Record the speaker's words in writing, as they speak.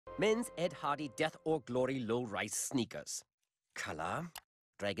Men's Ed Hardy Death or Glory low-rise sneakers. Color,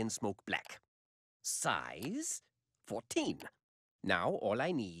 Dragon Smoke Black. Size, 14. Now all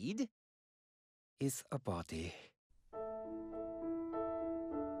I need is a body.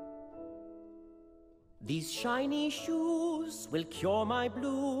 These shiny shoes will cure my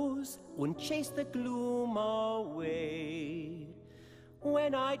blues and chase the gloom away.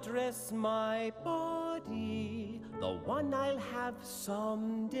 When I dress my body, the one I'll have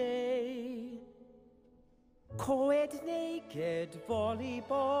someday. Co-ed naked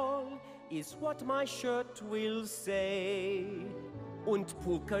volleyball is what my shirt will say. And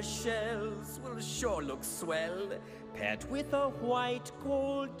puka shells will sure look swell, paired with a white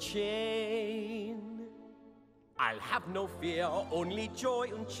gold chain. I'll have no fear, only joy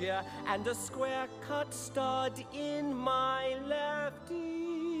and cheer, and a square-cut stud in my left ear.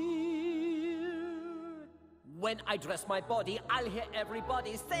 When I dress my body, I'll hear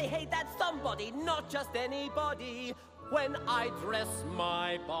everybody say, hey, that's somebody, not just anybody. When I dress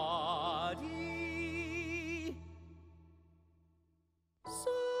my body. Someday.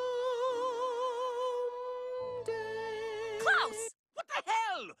 Klaus! What the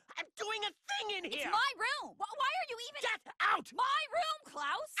hell? I'm doing a thing in here! It's my room! Why are you even— Get out! My room,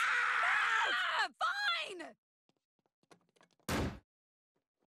 Klaus! Ah! Fine!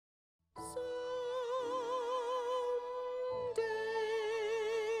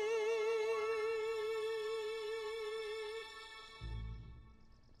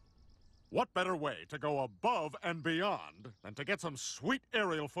 What better way to go above and beyond than to get some sweet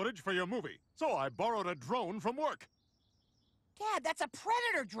aerial footage for your movie? So I borrowed a drone from work. Dad, that's a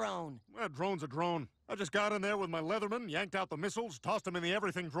Predator drone. A drone's a drone. I just got in there with my Leatherman, yanked out the missiles, tossed them in the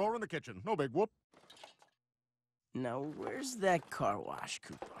everything drawer in the kitchen. No big whoop. Now, where's that car wash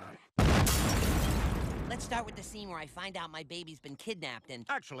coupon? Let's start with the scene where I find out my baby's been kidnapped and...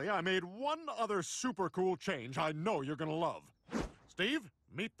 Actually, I made one other super cool change I know you're gonna love. Steve,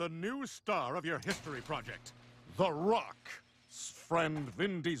 meet the new star of your history project. The Rock's friend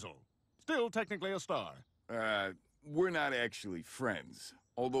Vin Diesel. Still technically a star. We're not actually friends,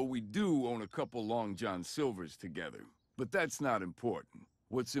 although we do own a couple Long John Silvers together. But that's not important.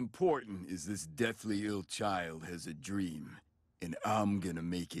 What's important is this deathly ill child has a dream, and I'm gonna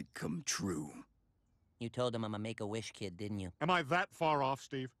make it come true. You told him I'm a Make-A-Wish kid, didn't you? Am I that far off,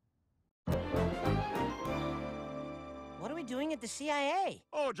 Steve? What are we doing at the CIA?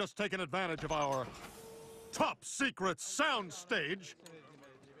 Oh, just taking advantage of our top-secret soundstage.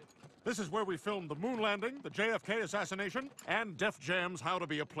 This is where we filmed the moon landing, the JFK assassination, and Def Jam's How to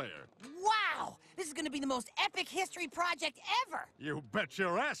Be a Player. Wow! This is gonna be the most epic history project ever! You bet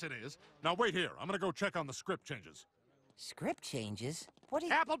your ass it is. Now wait here. I'm gonna go check on the script changes. Script changes? What do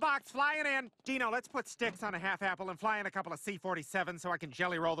you... Apple box flying in. Dino, let's put sticks on a half apple and fly in a couple of C-47s so I can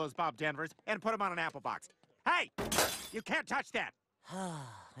jelly roll those Bob Denvers and put them on an apple box. Hey! You can't touch that!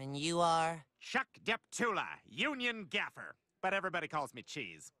 And you are? Chuck Deptula, Union Gaffer. But everybody calls me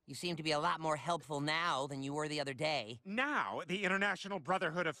Cheese. You seem to be a lot more helpful now than you were the other day. Now, the International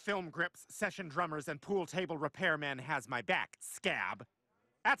Brotherhood of Film Grips, Session Drummers, and Pool Table Repairmen has my back, scab.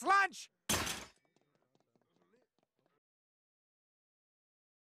 That's lunch!